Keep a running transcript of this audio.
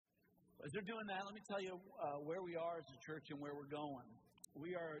As they're doing that, let me tell you where we are as a church and where we're going.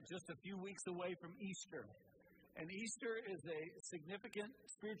 We are just a few weeks away from Easter. And Easter is a significant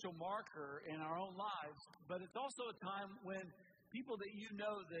spiritual marker in our own lives, but it's also a time when people that you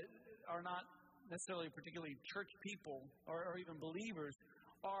know that are not necessarily particularly church people or even believers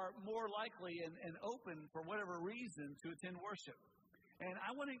are more likely and open for whatever reason to attend worship. And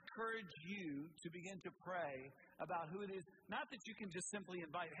I want to encourage you to begin to pray about who it is. Not that you can just simply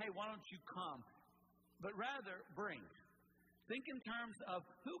invite, hey, why don't you come? But rather, bring. Think in terms of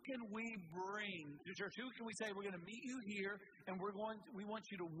who can we bring to church? Who can we say, we're going to meet you here, and we want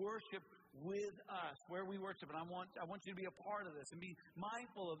you to worship with us where we worship. And I want you to be a part of this and be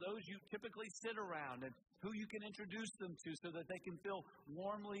mindful of those you typically sit around and who you can introduce them to so that they can feel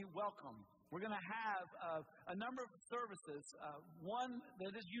warmly welcome. We're going to have a number of services. One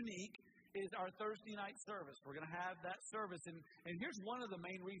that is unique is our Thursday night service. We're going to have that service. And here's one of the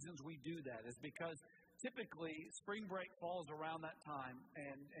main reasons we do that is because typically spring break falls around that time.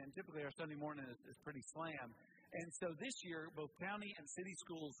 And typically our Sunday morning is pretty slammed. And so this year, both county and city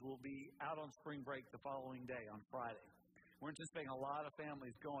schools will be out on spring break the following day on Friday. We're anticipating a lot of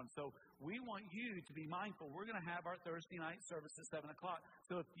families going. So we want you to be mindful. We're going to have our Thursday night service at 7 o'clock.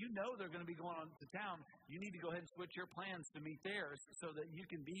 So if you know they're going to be going on to town, you need to go ahead and switch your plans to meet theirs so that you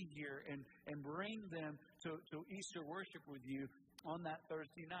can be here and bring them to Easter worship with you on that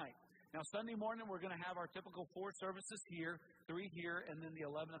Thursday night. Now, Sunday morning, we're going to have our typical 4 services here, 3 here, and then the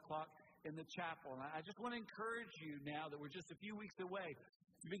 11 o'clock in the chapel. And I just want to encourage you now that we're just a few weeks away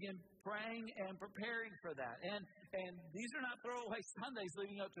to begin praying and preparing for that. And these are not throwaway Sundays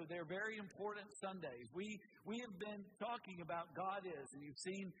leading up to it. They're very important Sundays. We have been talking about God is, and you've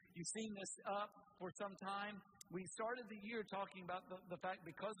seen this up for some time. We started the year talking about the fact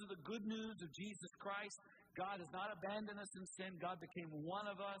because of the good news of Jesus Christ, God has not abandoned us in sin. God became one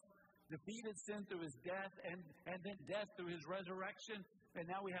of us, defeated sin through his death, and then death through his resurrection. And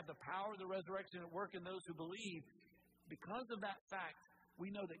now we have the power of the resurrection at work in those who believe. Because of that fact, we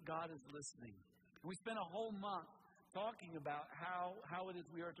know that God is listening. We spent a whole month talking about how it is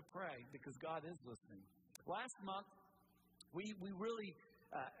we are to pray because God is listening. Last month, we really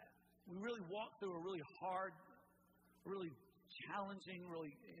walked through a really hard, really challenging,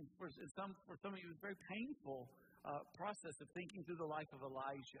 for some of you, very painful process of thinking through the life of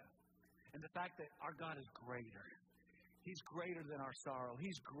Elijah and the fact that our God is greater. He's greater than our sorrow.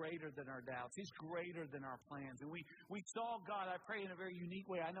 He's greater than our doubts. He's greater than our plans. And we saw God, I pray, in a very unique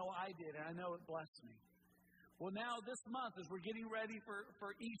way. I know I did, and I know it blessed me. Well, now this month, as we're getting ready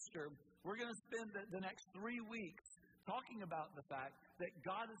for Easter, we're going to spend the next 3 weeks talking about the fact that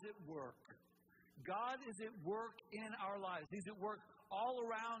God is at work. God is at work in our lives. He's at work all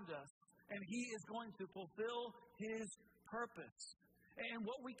around us, and He is going to fulfill His purpose. And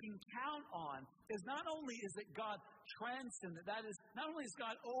what we can count on is not only is that God transcendent, that is, not only is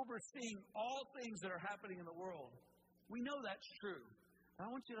God overseeing all things that are happening in the world. We know that's true. But I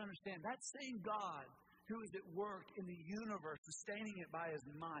want you to understand that same God who is at work in the universe, sustaining it by His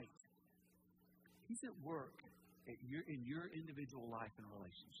might, He's at work in your individual life and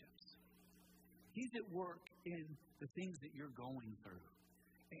relationships. He's at work in the things that you're going through.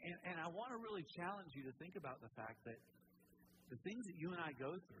 And I want to really challenge you to think about the fact that the things that you and I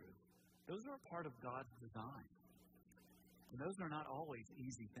go through, those are a part of God's design. And those are not always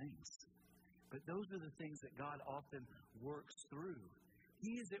easy things. But those are the things that God often works through.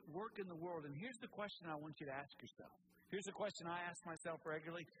 He is at work in the world. And here's the question I want you to ask yourself. Here's the question I ask myself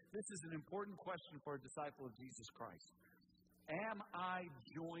regularly. This is an important question for a disciple of Jesus Christ. Am I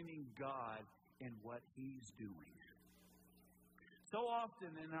joining God in what He's doing? So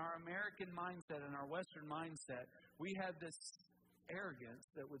often in our American mindset, in our Western mindset, we have this arrogance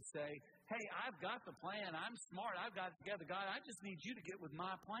that would say, hey, I've got the plan. I'm smart. I've got it together. God, I just need you to get with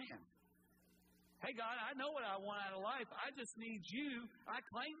my plan. Hey, God, I know what I want out of life. I just need you. I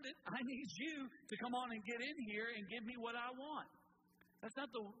claimed it. I need you to come on and get in here and give me what I want. That's not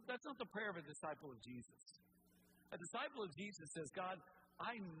the prayer of a disciple of Jesus. A disciple of Jesus says, God,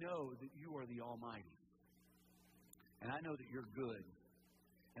 I know that you are the Almighty. And I know that you're good.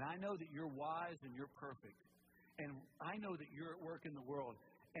 And I know that you're wise and you're perfect. And I know that you're at work in the world.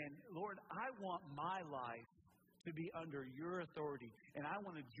 And Lord, I want my life to be under your authority. And I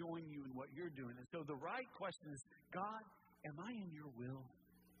want to join you in what you're doing. And so the right question is, God, am I in your will?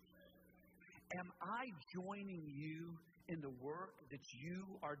 Am I joining you in the work that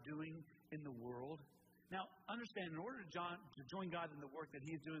you are doing in the world? Now, understand, in order to join God in the work that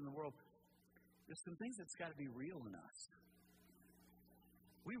He is doing in the world, there's some things that's got to be real in us.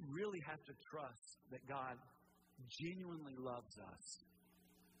 We really have to trust that God genuinely loves us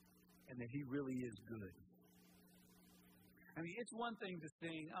and that He really is good. I mean, it's one thing to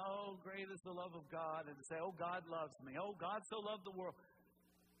sing, oh, great is the love of God, and to say, oh, God loves me. Oh, God so loved the world.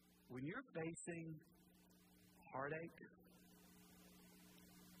 When you're facing heartache,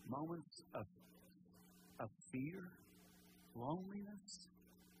 moments of fear, loneliness,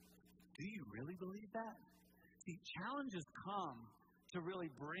 do you really believe that? See, challenges come to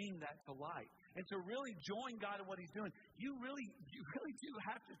really bring that to light and to really join God in what He's doing. You really do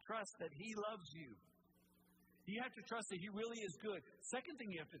have to trust that He loves you. You have to trust that He really is good. Second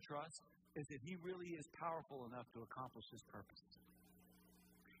thing you have to trust is that He really is powerful enough to accomplish His purpose.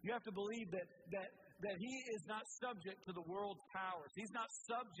 You have to believe that He is not subject to the world's powers. He's not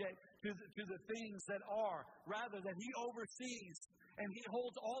subject to the things that are. Rather, that He oversees and He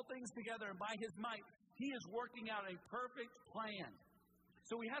holds all things together, and by His might, He is working out a perfect plan.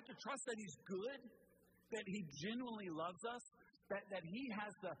 So we have to trust that He's good, that He genuinely loves us, that He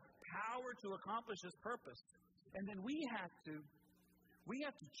has the power to accomplish His purpose. And then we have to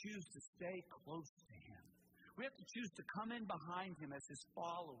choose to stay close to Him. We have to choose to come in behind Him as His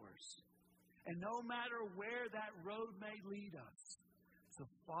followers. And no matter where that road may lead us, to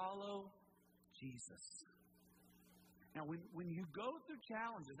follow Jesus. Now, when you go through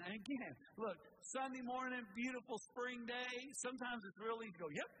challenges, and again, look, Sunday morning, beautiful spring day, sometimes it's real easy to go,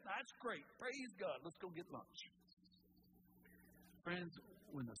 yep, that's great. Praise God. Let's go get lunch. Friends,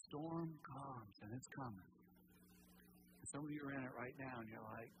 when the storm comes, and it's coming, some of you are in it right now, and you're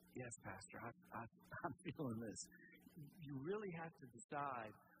like, yes, Pastor, I'm feeling this. You really have to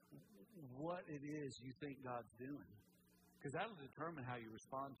decide what it is you think God's doing, because that'll determine how you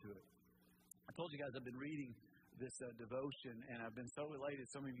respond to it. I told you guys I've been reading this devotion, and I've been so elated.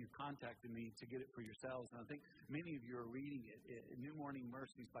 Some of you contacted me to get it for yourselves, and I think many of you are reading it. New Morning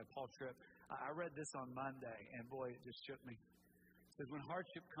Mercies by Paul Tripp. I read this on Monday, and boy, it just shook me. It says, when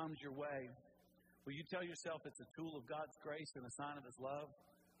hardship comes your way, will you tell yourself it's a tool of God's grace and a sign of His love,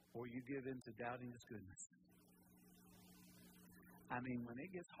 or you give in to doubting His goodness? I mean, when it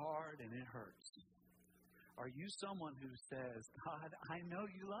gets hard and it hurts, are you someone who says, God, I know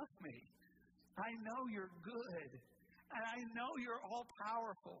you love me. I know you're good. And I know you're all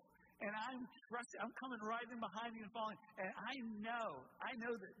powerful. And I'm trusting. I'm coming right in behind you and following. And I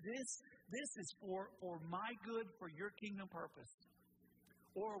know that this is for my good, for your kingdom purpose.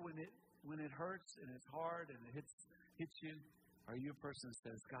 Or when it hurts and it's hard and it hits you, are you a person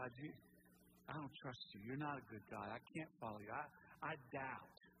that says, God, I don't trust you. You're not a good God. I can't follow you. I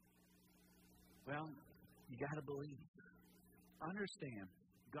doubt. Well, you got to believe. Understand,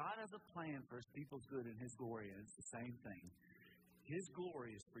 God has a plan for His people's good and His glory, and it's the same thing. His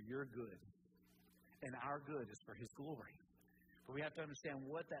glory is for your good, and our good is for His glory. But we have to understand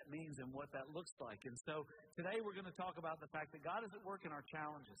what that means and what that looks like. And so today we're going to talk about the fact that God is at work in our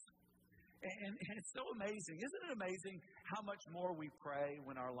challenges. And it's so amazing. Isn't it amazing how much more we pray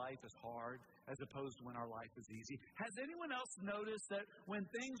when our life is hard as opposed to when our life is easy? Has anyone else noticed that when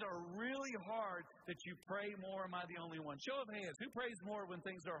things are really hard that you pray more? Am I the only one? Show of hands. Who prays more when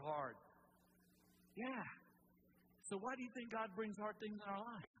things are hard? Yeah. So why do you think God brings hard things in our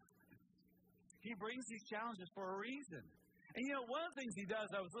life? He brings these challenges for a reason. And you know, one of the things He does,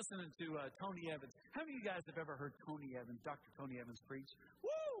 I was listening to Tony Evans. How many of you guys have ever heard Tony Evans, Dr. Tony Evans preach?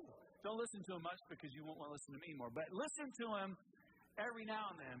 Woo! Don't listen to him much because you won't want to listen to me more. But listen to him every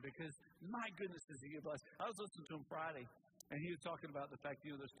now and then because, my goodness, is He blessed. I was listening to him Friday, and he was talking about the fact,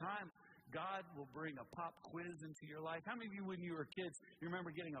 there's times God will bring a pop quiz into your life. How many of you, when you were kids, you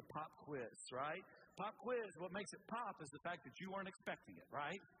remember getting a pop quiz, right? Pop quiz, what makes it pop is the fact that you weren't expecting it,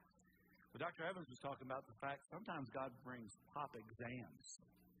 right? Well, Dr. Evans was talking about the fact sometimes God brings pop exams.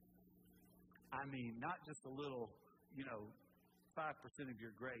 I mean, not just a little, 5% of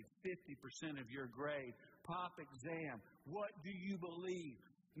your grade, 50% of your grade, pop exam. What do you believe?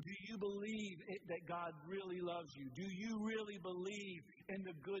 Do you believe that God really loves you? Do you really believe in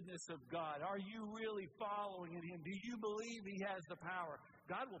the goodness of God? Are you really following in Him? Do you believe He has the power?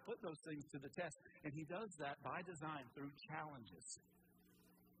 God will put those things to the test, and He does that by design through challenges.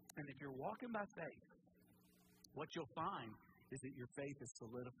 And if you're walking by faith, what you'll find is that your faith is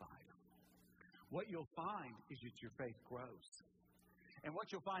solidified. What you'll find is that your faith grows. And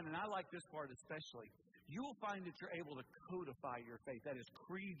what you'll find, and I like this part especially, you'll find that you're able to codify your faith. That is,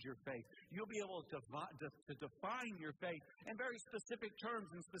 creed your faith. You'll be able to define your faith in very specific terms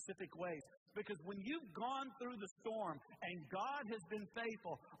and specific ways. Because when you've gone through the storm and God has been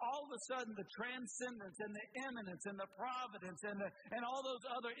faithful, all of a sudden the transcendence and the immanence and the providence and all those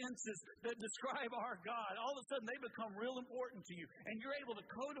other instances that describe our God, all of a sudden they become real important to you. And you're able to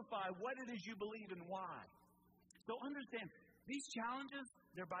codify what it is you believe and why. So understand, these challenges,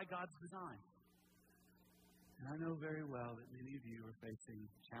 they're by God's design. And I know very well that many of you are facing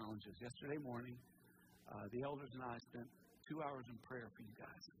challenges. Yesterday morning, the elders and I spent 2 hours in prayer for you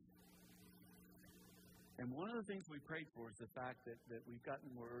guys. And one of the things we prayed for is the fact that we've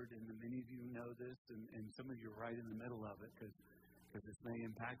gotten word, and many of you know this, and some of you are right in the middle of it, because this may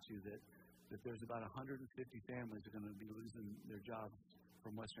impact you, that there's about 150 families that are going to be losing their jobs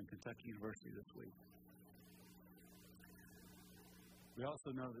from Western Kentucky University this week. We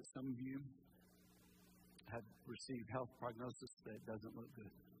also know that some of you have received health prognosis that doesn't look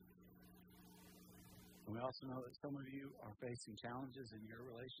good. And we also know that some of you are facing challenges in your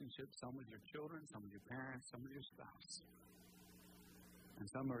relationships, some with your children, some with your parents, some with your spouse. And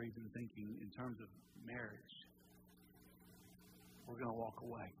some are even thinking in terms of marriage. We're going to walk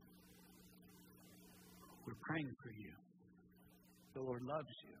away. We're praying for you. The Lord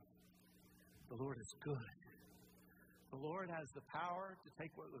loves you. The Lord is good. The Lord has the power to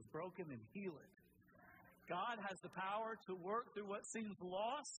take what was broken and heal it. God has the power to work through what seems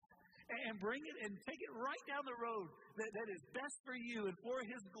lost and bring it and take it right down the road that is best for you and for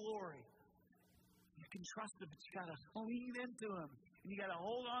His glory. You can trust Him, but you got to lean into Him. And you got to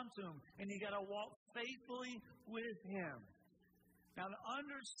hold on to Him. And you got to walk faithfully with Him. Now, to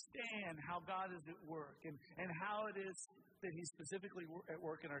understand how God is at work and how it is that He's specifically at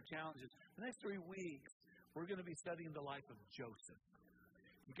work in our challenges, the next 3 weeks, we're going to be studying the life of Joseph.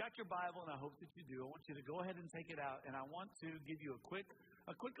 You've got your Bible, and I hope that you do. I want you to go ahead and take it out, and I want to give you a quick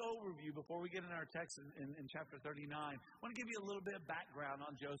overview before we get in our text in chapter 39. I want to give you a little bit of background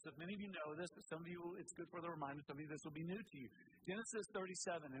on Joseph. Many of you know this, but some of you, it's good for the reminder. Some of you, this will be new to you. Genesis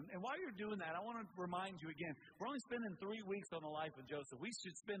 37. And while you're doing that, I want to remind you again, we're only spending 3 weeks on the life of Joseph. We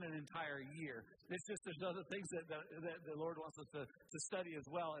should spend an entire year. It's just there's other things that the Lord wants us to study as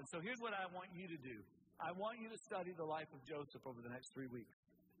well. And so here's what I want you to do. I want you to study the life of Joseph over the next 3 weeks.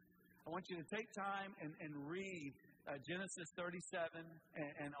 I want you to take time and read Genesis 37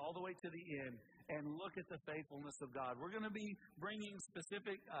 and all the way to the end and look at the faithfulness of God. We're going to be bringing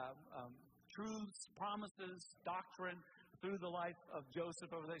specific truths, promises, doctrine through the life of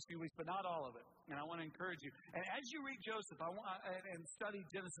Joseph over the next few weeks, but not all of it. And I want to encourage you. And as you read Joseph and study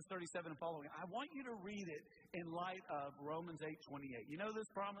Genesis 37 and following, I want you to read it in light of Romans 8:28. You know this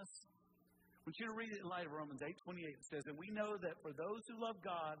promise? I want you to read it in light of Romans 8:28. It says, and we know that for those who love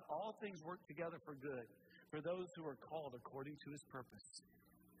God, all things work together for good, for those who are called according to His purpose.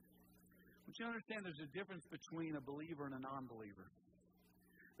 I want you to understand there's a difference between a believer and a non-believer.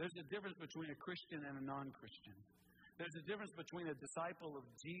 There's a difference between a Christian and a non-Christian. There's a difference between a disciple of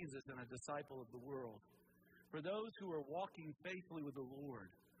Jesus and a disciple of the world. For those who are walking faithfully with the Lord,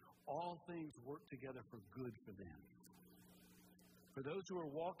 all things work together for good for them. For those who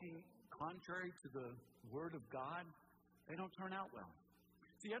are walking contrary to the Word of God, they don't turn out well.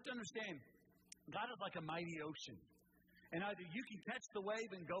 So you have to understand, God is like a mighty ocean. And either you can catch the wave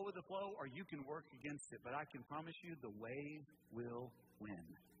and go with the flow, or you can work against it. But I can promise you, the wave will win.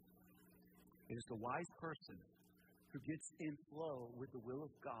 It is the wise person who gets in flow with the will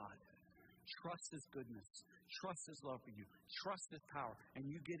of God. Trust His goodness. Trust His love for you. Trust His power. And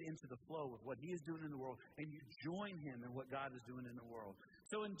you get into the flow of what He is doing in the world. And you join Him in what God is doing in the world.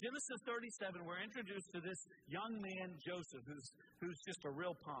 So in Genesis 37, we're introduced to this young man, Joseph, who's just a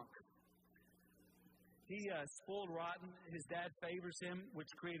real punk. He spoiled rotten. His dad favors him,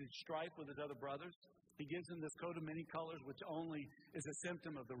 which created strife with his other brothers. He gives him this coat of many colors, which only is a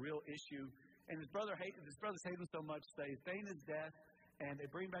symptom of the real issue. And his brothers hate him so much, they feign his death, and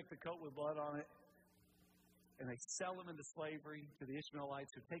they bring back the coat with blood on it, and they sell him into slavery to the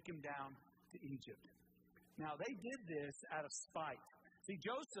Ishmaelites, who take him down to Egypt. Now, they did this out of spite. See,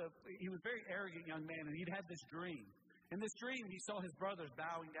 Joseph, he was a very arrogant young man, and he'd had this dream. In this dream, he saw his brothers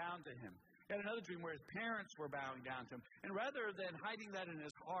bowing down to him. He had another dream where his parents were bowing down to him. And rather than hiding that in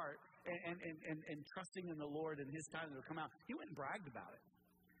his heart and trusting in the Lord and His time to come out, he went and bragged about it.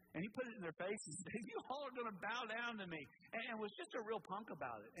 And he put it in their faces and said, you all are going to bow down to me. And was just a real punk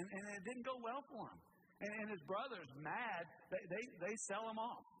about it. And it didn't go well for him. And his brothers, mad, they sell him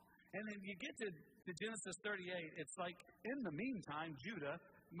off. And then you get to Genesis 38, it's like, in the meantime, Judah,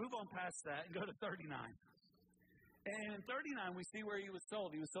 move on past that and go to 39. And in 39, we see where he was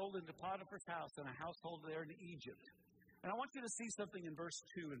sold. He was sold into Potiphar's house in a household there in Egypt. And I want you to see something in verse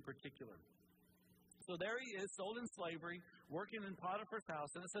 2 in particular. So there he is, sold in slavery, working in Potiphar's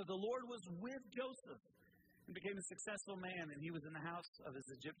house. And it says, the Lord was with Joseph and became a successful man, and he was in the house of his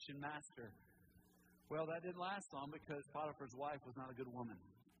Egyptian master. Well, that didn't last long because Potiphar's wife was not a good woman.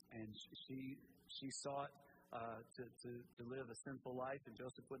 And she sought to live a sinful life, and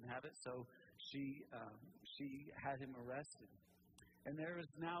Joseph wouldn't have it. So she had him arrested. And there is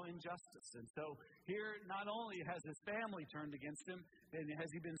now injustice. And so here, not only has his family turned against him, and has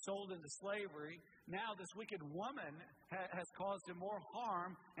he been sold into slavery, now this wicked woman has caused him more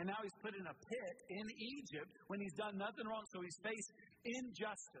harm, and now he's put in a pit in Egypt when he's done nothing wrong. So he's faced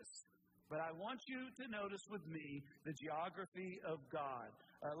injustice. But I want you to notice with me the geography of God.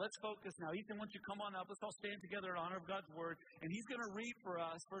 Let's focus now. Ethan, why don't you come on up? Let's all stand together in honor of God's Word. And he's going to read for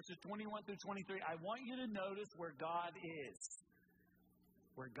us verses 21 through 23. I want you to notice where God is.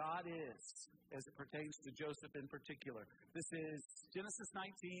 Where God is, as it pertains to Joseph in particular. This is Genesis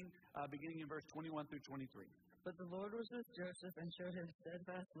 19, beginning in verse 21 through 23. But the Lord was with Joseph and showed him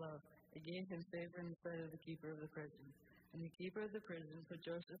steadfast love, and gave him favor in the sight of the keeper of the prison. And the keeper of the prison put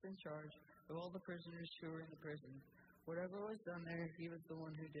Joseph in charge of all the prisoners who were in the prison. Whatever was done there, he was the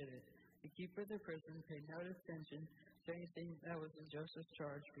one who did it. The keeper of the prison paid no attention to anything that was in Joseph's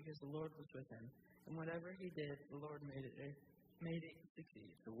charge, because the Lord was with him. And whatever he did, the Lord made it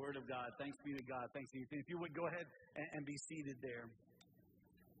succeed. The Word of God. Thanks be to God. Thanks be to you. If you would go ahead and be seated there.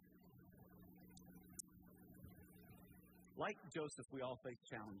 Like Joseph, we all face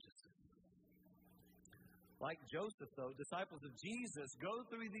challenges. Like Joseph, though, disciples of Jesus go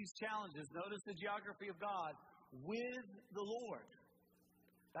through these challenges. Notice the geography of God with the Lord.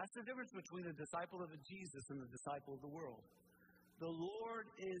 That's the difference between a disciple of Jesus and a disciple of the world. The Lord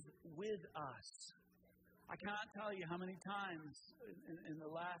is with us. I cannot tell you how many times in the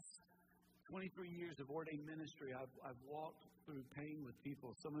last 23 years of ordained ministry I've walked through pain with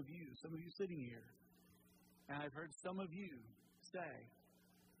people. Some of you sitting here. And I've heard some of you say,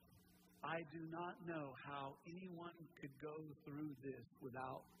 I do not know how anyone could go through this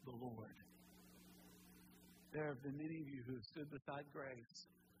without the Lord. There have been many of you who have stood beside grace,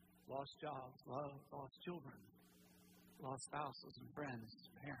 lost jobs, lost children, lost spouses and friends,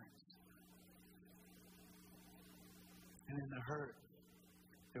 parents. And in the hurt,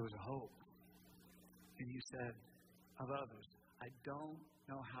 there was a hope. And you said of others, I don't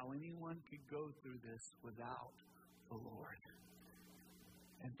know how anyone could go through this without the Lord.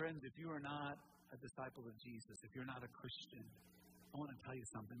 And friends, if you are not a disciple of Jesus, if you're not a Christian, I want to tell you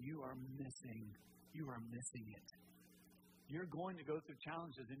something. You are missing it. You're going to go through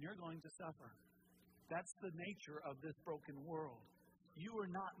challenges and you're going to suffer. That's the nature of this broken world. You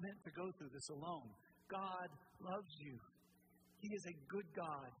are not meant to go through this alone. God loves you. He is a good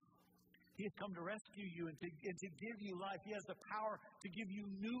God. He has come to rescue you and to give you life. He has the power to give you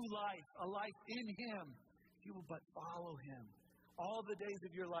new life, a life in Him. You will but follow Him all the days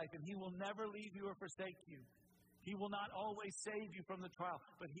of your life, and He will never leave you or forsake you. He will not always save you from the trial,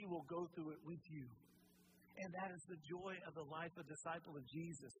 but He will go through it with you. And that is the joy of the life of a disciple of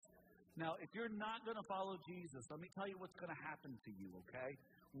Jesus. Now, if you're not going to follow Jesus, let me tell you what's going to happen to you, okay?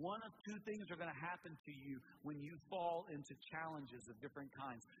 One of two things are going to happen to you when you fall into challenges of different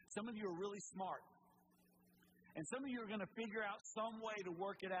kinds. Some of you are really smart. And some of you are going to figure out some way to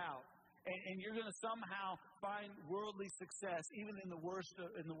work it out. And you're going to somehow find worldly success, even in the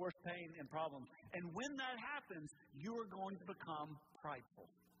worst pain and problems. And when that happens, you are going to become prideful.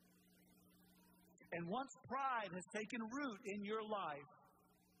 And once pride has taken root in your life,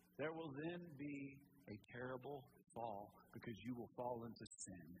 there will then be a terrible fall, because you will fall into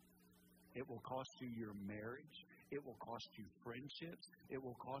sin. It will cost you your marriage. It will cost you friendships. It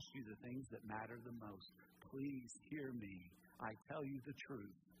will cost you the things that matter the most. Please hear me. I tell you the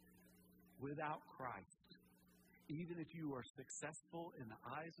truth. Without Christ, even if you are successful in the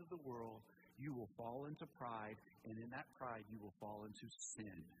eyes of the world, you will fall into pride, and in that pride you will fall into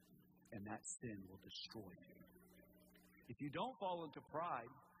sin, and that sin will destroy you. If you don't fall into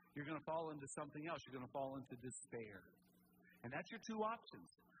pride, you're going to fall into something else. You're going to fall into despair. And that's your two options.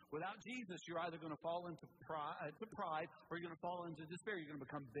 Without Jesus, you're either going to fall into pride or you're going to fall into despair. You're going to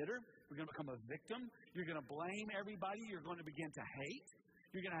become bitter. You're going to become a victim. You're going to blame everybody. You're going to begin to hate.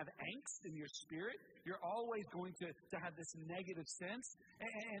 You're going to have angst in your spirit. You're always going to have this negative sense.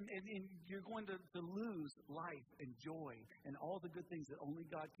 And you're going to lose life and joy and all the good things that only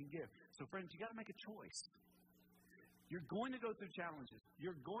God can give. So friends, you got to make a choice. You're going to go through challenges.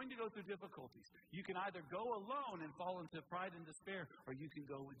 You're going to go through difficulties. You can either go alone and fall into pride and despair, or you can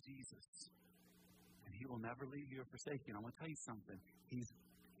go with Jesus. And He will never leave you or forsake you. And I want to tell you something. He's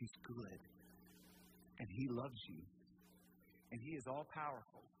good. And He loves you. And He is all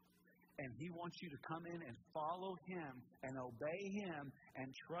powerful. And He wants you to come in and follow Him and obey Him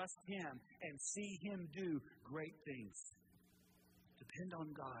and trust Him and see Him do great things. Depend on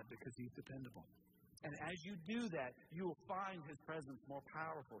God, because He's dependable. And as you do that, you will find His presence more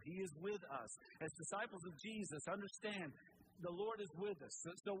powerful. He is with us. As disciples of Jesus, understand, the Lord is with us.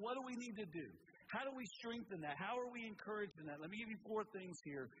 So what do we need to do? How do we strengthen that? How are we encouraging that? Let me give you 4 things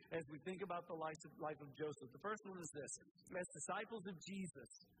here as we think about the life of Joseph. The first one is this. As disciples of Jesus,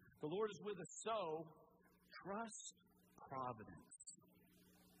 the Lord is with us, so trust providence.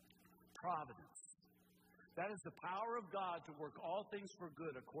 Providence. That is the power of God to work all things for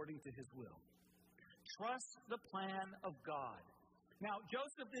good according to His will. Trust the plan of God. Now,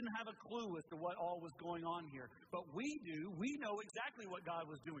 Joseph didn't have a clue as to what all was going on here, but we do. We know exactly what God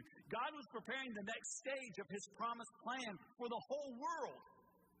was doing. God was preparing the next stage of His promised plan for the whole world.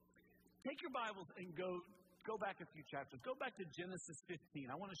 Take your Bibles and go back a few chapters. Go back to Genesis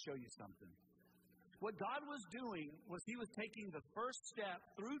 15. I want to show you something. What God was doing was He was taking the first step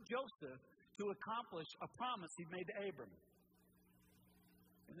through Joseph to accomplish a promise He made to Abram.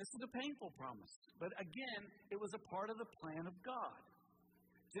 And this is a painful promise. But again, it was a part of the plan of God.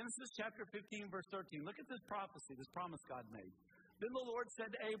 Genesis chapter 15, verse 13. Look at this prophecy, this promise God made. Then the Lord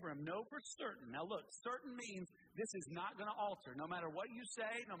said to Abram, know for certain. Now look, certain means this is not going to alter. No matter what you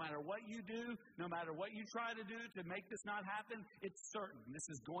say, no matter what you do, no matter what you try to do to make this not happen, it's certain. This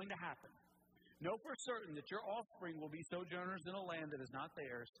is going to happen. Know for certain that your offspring will be sojourners in a land that is not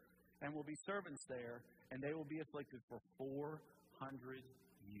theirs, and will be servants there, and they will be afflicted for 400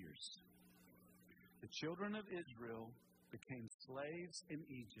 years. The children of Israel became slaves in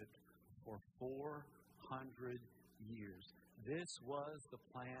Egypt for 400 years. This was the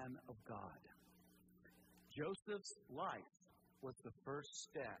plan of God. Joseph's life was the first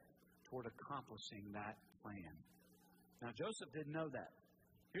step toward accomplishing that plan. Now, Joseph didn't know that.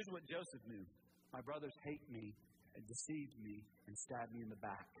 Here's what Joseph knew. My brothers hate me and deceive me and stab me in the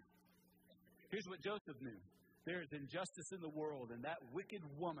back. Here's what Joseph knew. There is injustice in the world, and that wicked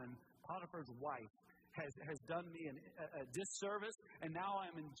woman, Potiphar's wife, has done me a disservice, and now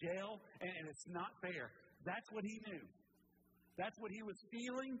I'm in jail, and it's not fair. That's what he knew. That's what he was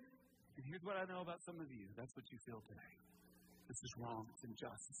feeling. And here's what I know about some of you. That's what you feel today. This is wrong. It's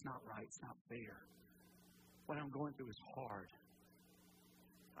unjust. It's not right. It's not fair. What I'm going through is hard.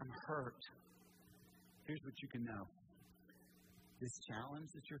 I'm hurt. Here's what you can know. This challenge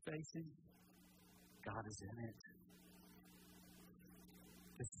that you're facing, God is in it.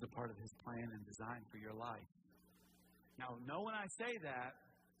 This is a part of His plan and design for your life. Now, know when I say that,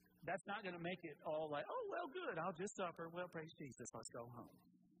 that's not going to make it all like, oh, well, good, I'll just suffer. Well, praise Jesus, let's go home.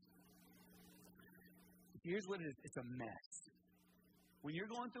 Here's what it is. It's a mess. When you're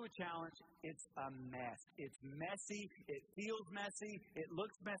going through a challenge, it's a mess. It's messy. It feels messy. It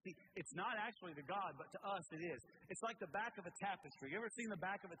looks messy. It's not actually to God, but to us it is. It's like the back of a tapestry. You ever seen the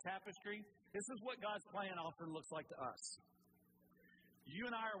back of a tapestry? This is what God's plan often looks like to us. You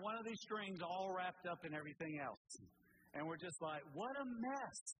and I are one of these strings all wrapped up in everything else. And we're just like, what a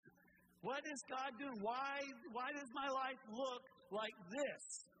mess. What is God doing? Why does my life look like this?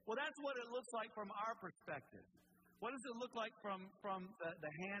 Well, that's what it looks like from our perspective. What does it look like from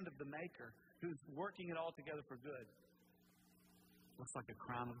the hand of the Maker who's working it all together for good? It looks like a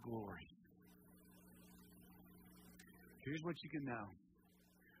crown of glory. Here's what you can know.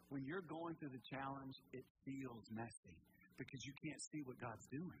 When you're going through the challenge, it feels messy because you can't see what God's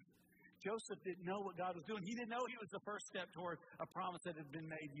doing. Joseph didn't know what God was doing. He didn't know He was the first step toward a promise that had been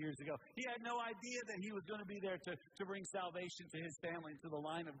made years ago. He had no idea that He was going to be there to bring salvation to his family, to the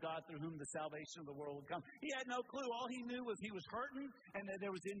line of God through whom the salvation of the world would come. He had no clue. All he knew was he was hurting and that there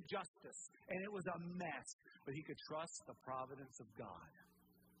was injustice. And it was a mess. But he could trust the providence of God.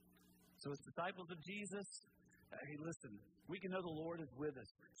 So as disciples of Jesus, hey, listen, we can know the Lord is with us.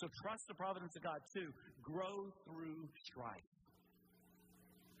 So trust the providence of God too. Grow through strife.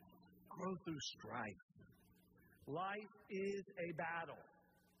 Grow through strife. Life is a battle.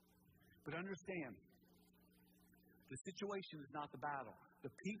 But understand, the situation is not the battle.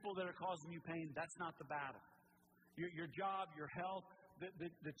 The people that are causing you pain, that's not the battle. Your job, your health,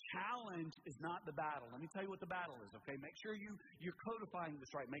 the challenge is not the battle. Let me tell you what the battle is, okay? Make sure you're codifying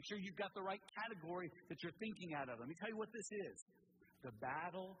this right. Make sure you've got the right category that you're thinking out of. Let me tell you what this is. The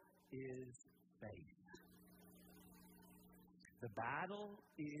battle is faith. The battle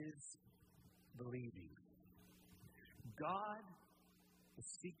is believing. God is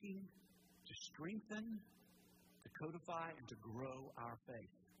seeking to strengthen, to codify, and to grow our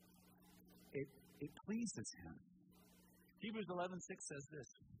faith. It pleases Him. Hebrews 11:6 says this,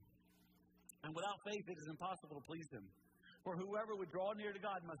 and without faith it is impossible to please Him. For whoever would draw near to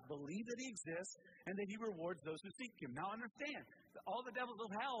God must believe that He exists and that He rewards those who seek Him. Now understand, all the devils of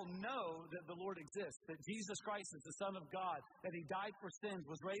hell know that the Lord exists, that Jesus Christ is the Son of God, that He died for sins,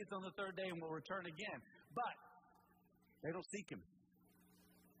 was raised on the third day, and will return again. But they don't seek Him.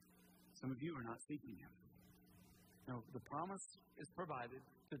 Some of you are not seeking Him. No, the promise is provided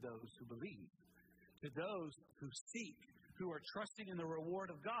to those who believe, to those who seek, who are trusting in the reward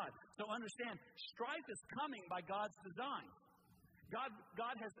of God. So understand, strife is coming by God's design.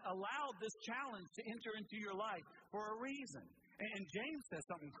 God has allowed this challenge to enter into your life for a reason. And James says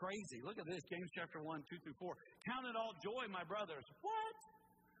something crazy. Look at this, James chapter 1, 2 through 4. Count it all joy, my brothers. What?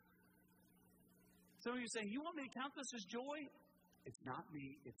 Some of you saying, you want me to count this as joy? It's not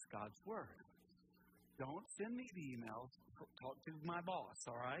me, it's God's Word. Don't send me the emails. Talk to my boss,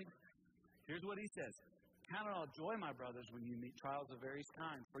 all right? Here's what he says. Count it all joy, my brothers, when you meet trials of various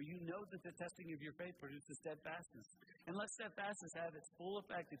kinds. For you know that the testing of your faith produces steadfastness. And let steadfastness have its full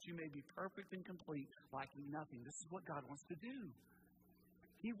effect, that you may be perfect and complete, lacking nothing. This is what God wants to do.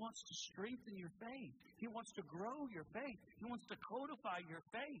 He wants to strengthen your faith. He wants to grow your faith. He wants to codify your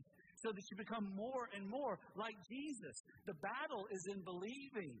faith so that you become more and more like Jesus. The battle is in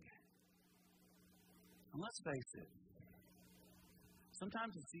believing. And let's face it.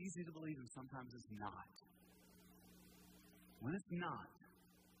 Sometimes it's easy to believe and sometimes it's not. When it's not,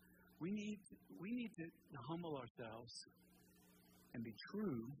 we need to humble ourselves and be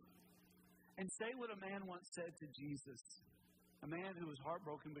true and say what a man once said to Jesus, a man who was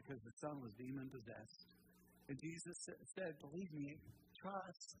heartbroken because his son was demon-possessed. And Jesus said, believe me,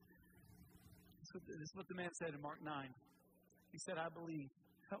 trust. This is what the man said in Mark 9. He said, I believe,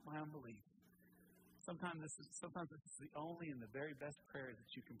 help my unbelief. Sometimes this is the only and the very best prayer that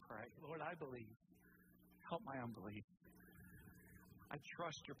you can pray. Lord, I believe, help my unbelief. I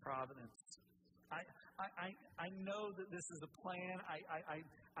trust your providence. I know that this is a plan.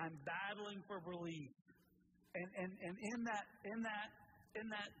 I'm battling for belief. And in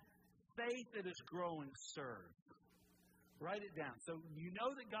that faith that is growing, serve. Write it down. So you know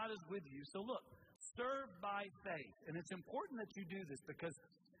that God is with you. So look, serve by faith. And it's important that you do this because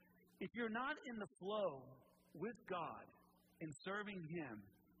if you're not in the flow with God in serving Him,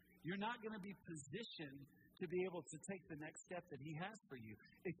 you're not going to be positioned to be able to take the next step that He has for you.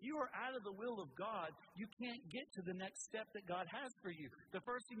 If you are out of the will of God, you can't get to the next step that God has for you. The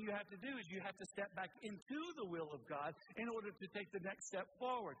first thing you have to do is you have to step back into the will of God in order to take the next step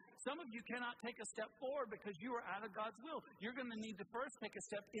forward. Some of you cannot take a step forward because you are out of God's will. You're going to need to first take a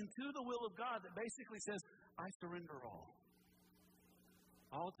step into the will of God that basically says, I surrender all.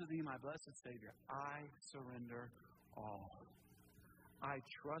 All to Thee, my blessed Savior. I surrender all. I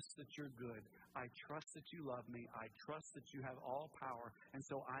trust that You're good. I trust that You love me. I trust that You have all power. And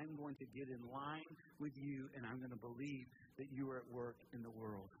so I'm going to get in line with You, and I'm going to believe that You are at work in the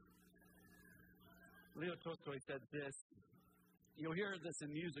world. Leo Tolstoy said this. You'll hear this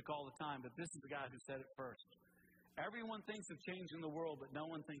in music all the time, but this is the guy who said it first. Everyone thinks of changing the world, but no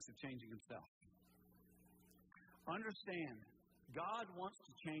one thinks of changing himself. Understand, God wants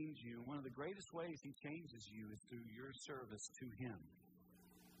to change you. One of the greatest ways He changes you is through your service to Him.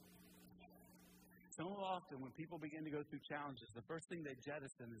 So often when people begin to go through challenges, the first thing they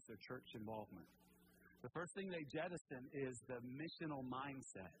jettison is their church involvement. The first thing they jettison is the missional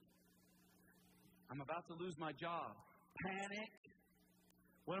mindset. I'm about to lose my job. Panic.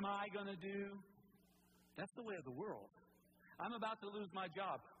 What am I going to do? That's the way of the world. I'm about to lose my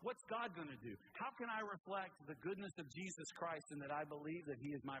job. What's God going to do? How can I reflect the goodness of Jesus Christ and that I believe that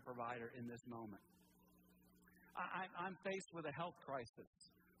He is my provider in this moment? I'm faced with a health crisis.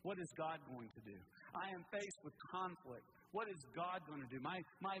 What is God going to do? I am faced with conflict. What is God going to do?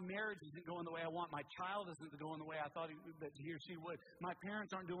 My marriage isn't going the way I want. My child isn't going the way I thought that he or she would. My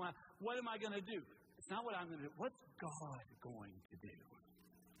parents aren't doing well. What am I going to do? It's not what I'm going to do. What's God going to do?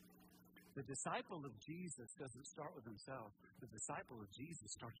 The disciple of Jesus doesn't start with himself. The disciple of Jesus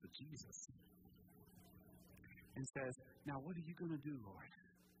starts with Jesus. And says, now what are you going to do, Lord?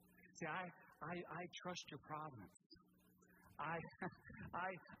 See, I trust Your providence.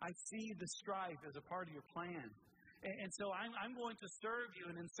 I see the strife as a part of Your plan. And so I'm going to serve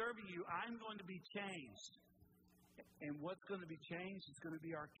You, and in serving You, I'm going to be changed. And what's going to be changed is going to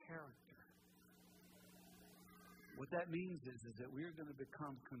be our character. What that means is that we're going to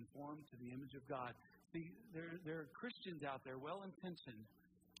become conformed to the image of God. See, there are Christians out there, well-intentioned,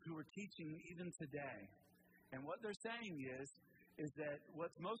 who are teaching even today. And what they're saying is that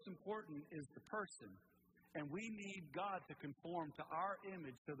what's most important is the person. And we need God to conform to our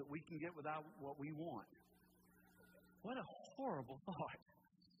image so that we can get without what we want. What a horrible thought.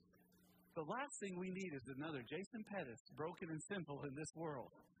 The last thing we need is another Jason Pettis, broken and sinful in this world.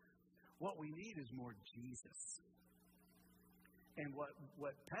 What we need is more Jesus. And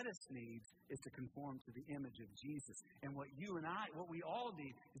what Pettis needs is to conform to the image of Jesus. And what we all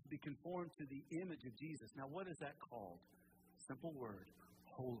need is to be conformed to the image of Jesus. Now, what is that called? Simple word,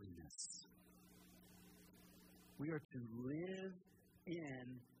 holiness. We are to live in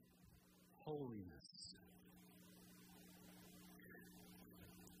holiness.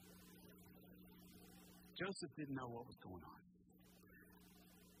 Joseph didn't know what was going on.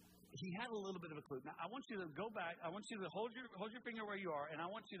 He had a little bit of a clue. Now, I want you to go back. I want you to hold your finger where you are, and I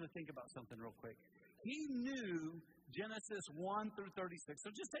want you to think about something real quick. He knew Genesis 1 through 36. So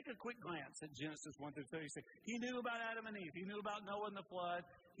just take a quick glance at Genesis 1 through 36. He knew about Adam and Eve. He knew about Noah and the flood.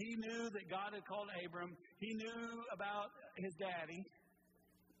 He knew that God had called Abram. He knew about his daddy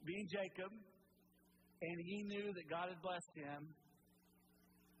being Jacob. And he knew that God had blessed him.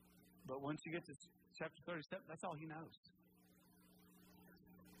 But once you get to chapter 37, that's all he knows.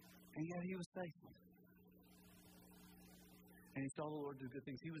 And yet he was faithful. And he saw the Lord do good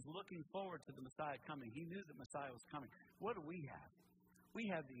things. He was looking forward to the Messiah coming. He knew that Messiah was coming. What do we have? We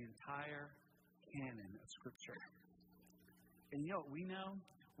have the entire canon of Scripture. And you know what we know?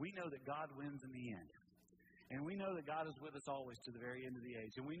 We know that God wins in the end. And we know that God is with us always to the very end of the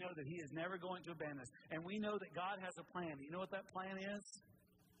age. And we know that He is never going to abandon us. And we know that God has a plan. You know what that plan is?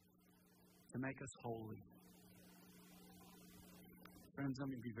 To make us holy. Friends,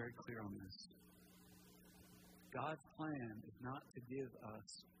 let me be very clear on this. God's plan is not to give us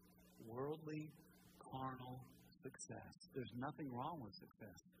worldly, carnal success. There's nothing wrong with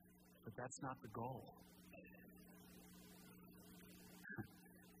success, but that's not the goal.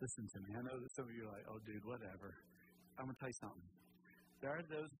 Listen to me. I know that some of you are like, oh, dude, whatever. I'm going to tell you something. There are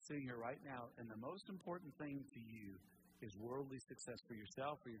those sitting here right now, and the most important thing to you is worldly success for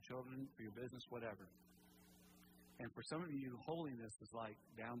yourself, for your children, for your business, whatever. And for some of you, holiness is like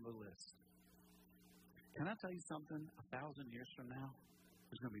down the list. Can I tell you something? 1,000 years from now,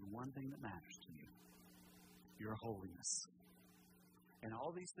 there's going to be one thing that matters to you. Your holiness. And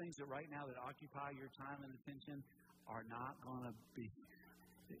all these things that right now that occupy your time and attention are not going to be...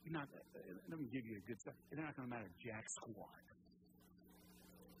 let me give you a good stuff. They're not going to matter jack squat.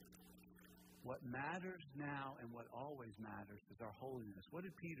 What matters now and what always matters is our holiness. What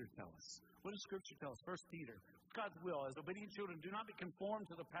did Peter tell us? What does Scripture tell us? 1 Peter. God's will, as obedient children, do not be conformed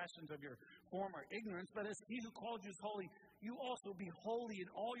to the passions of your former ignorance, but as He who called you is holy, you also be holy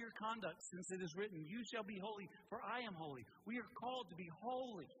in all your conduct, since it is written, you shall be holy, for I am holy. We are called to be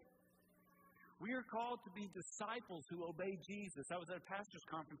holy. We are called to be disciples who obey Jesus. I was at a pastor's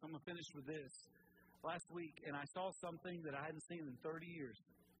conference. I'm going to finish with this. Last week, and I saw something that I hadn't seen in 30 years.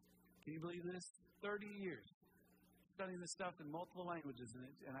 Can you believe this? 30 years. Studying this stuff in multiple languages,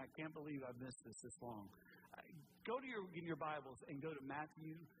 and I can't believe I've missed this long. Go to your Bibles and go to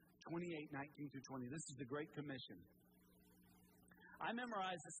Matthew 28:19 through 20. This is the Great Commission. I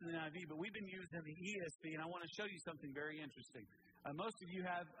memorized this in the NIV, but we've been using the ESV, and I want to show you something very interesting. Most of you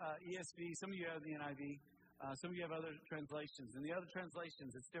have ESV. Some of you have the NIV. Some of you have other translations. In the other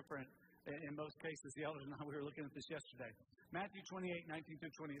translations, it's different. In most cases, the elders and I, we were looking at this yesterday. Matthew 28:19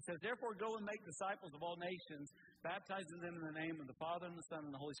 through 20. It says, therefore go and make disciples of all nations, baptizing them in the name of the Father and the Son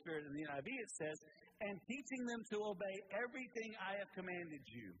and the Holy Spirit. In the NIV it says, and teaching them to obey everything I have commanded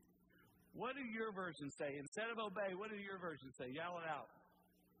you. What do your versions say? Instead of obey, what do your versions say? Yell it out.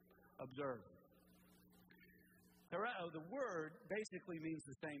 Observe. The word basically means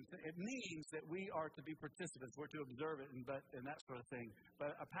the same thing. It means that we are to be participants. We're to observe it and that sort of thing.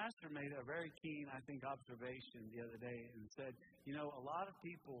 But a pastor made a very keen, I think, observation the other day and said, you know, a lot of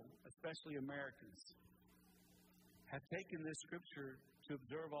people, especially Americans, have taken this scripture to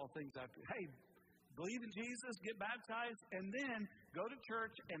observe all things. Hey, believe in Jesus, get baptized, and then go to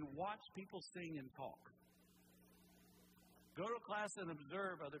church and watch people sing and talk. Go to a class and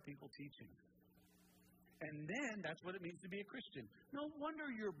observe other people teaching. And then that's what it means to be a Christian. No wonder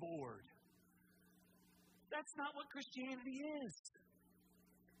you're bored. That's not what Christianity is.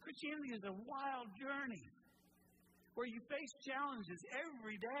 Christianity is a wild journey where you face challenges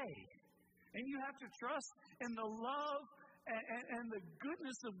every day. And you have to trust in the love and the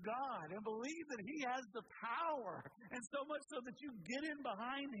goodness of God and believe that He has the power. And so much so that you get in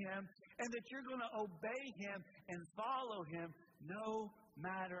behind Him and that you're going to obey Him and follow Him no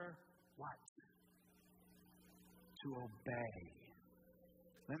matter what. To obey.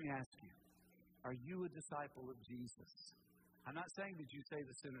 Let me ask you, are you a disciple of Jesus? I'm not saying that you say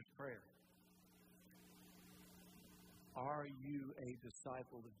the sinner's prayer. Are you a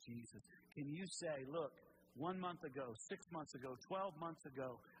disciple of Jesus? Can you say, look, 1 month ago, 6 months ago, 12 months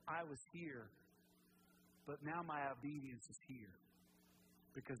ago, I was here, but now my obedience is here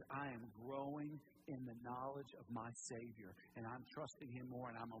because I am growing in the knowledge of my Savior, and I'm trusting Him more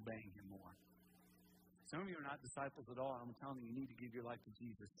and I'm obeying Him more. Some of you are not disciples at all, and I'm telling you, you need to give your life to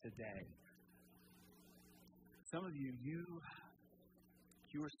Jesus today. Some of you, you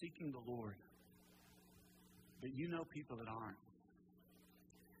are seeking the Lord. But you know people that aren't.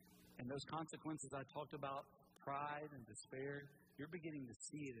 And those consequences I talked about, pride and despair, you're beginning to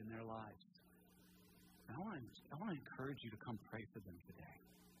see it in their lives. And I want to encourage you to come pray for them today.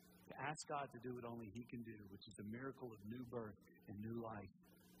 To ask God to do what only He can do, which is a miracle of new birth and new life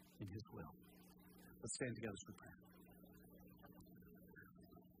in His will. Let's stand together for prayer.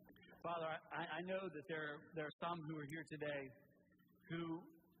 Father, I know that there are some who are here today who,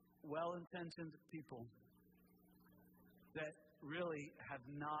 well-intentioned people, that really have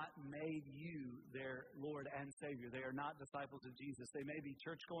not made you their Lord and Savior. They are not disciples of Jesus. They may be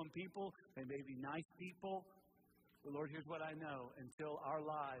church-going people. They may be nice people. But Lord, here's what I know. Until our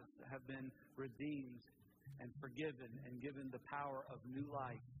lives have been redeemed and forgiven and given the power of new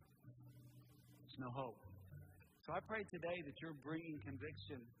life, there's no hope. So I pray today that you're bringing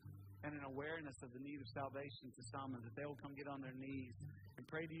conviction and an awareness of the need of salvation to some, and that they will come get on their knees and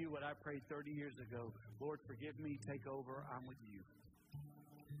pray to you what I prayed 30 years ago. Lord, forgive me, take over, I'm with you.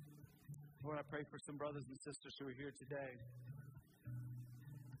 Lord, I pray for some brothers and sisters who are here today.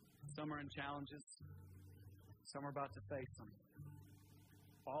 Some are in challenges. Some are about to face them.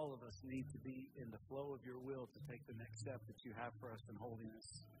 All of us need to be in the flow of your will to take the next step that you have for us in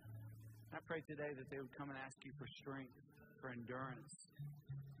holiness. I pray today that they would come and ask you for strength, for endurance,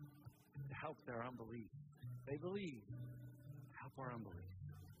 to help their unbelief. They believe. Help our unbelief.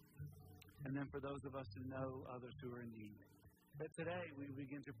 And then for those of us who know others who are in need, that today we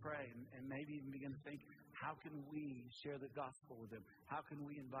begin to pray and maybe even begin to think, how can we share the gospel with them? How can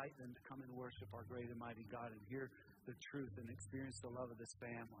we invite them to come and worship our great and mighty God and hear the truth and experience the love of this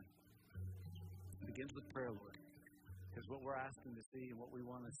family? It begins with prayer, Lord. Because what we're asking to see and what we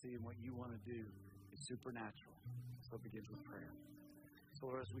want to see and what you want to do is supernatural. So it begins with prayer. So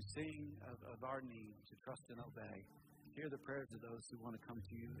Lord, as we sing of our need to trust and obey, hear the prayers of those who want to come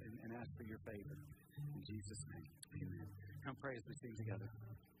to you and ask for your favor. In Jesus' name, amen. Come pray as we sing together.